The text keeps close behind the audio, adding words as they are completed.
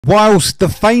Whilst the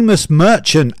famous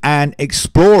merchant and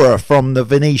explorer from the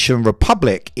Venetian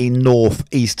Republic in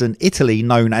northeastern Italy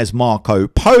known as Marco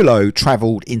Polo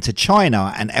travelled into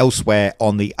China and elsewhere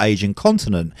on the Asian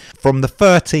continent from the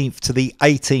 13th to the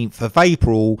 18th of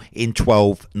April in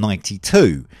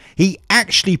 1292, he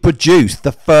actually produced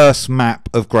the first map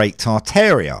of Great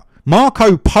Tartaria.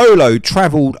 Marco Polo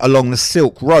travelled along the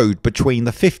Silk Road between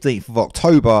the 15th of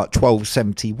October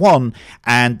 1271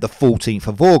 and the 14th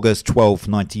of August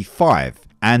 1295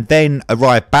 and then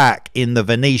arrived back in the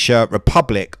Venetian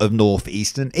Republic of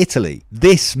northeastern Italy.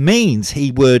 This means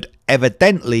he would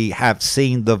evidently have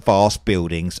seen the vast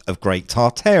buildings of Great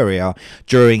Tartaria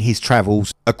during his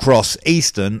travels across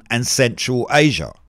Eastern and Central Asia.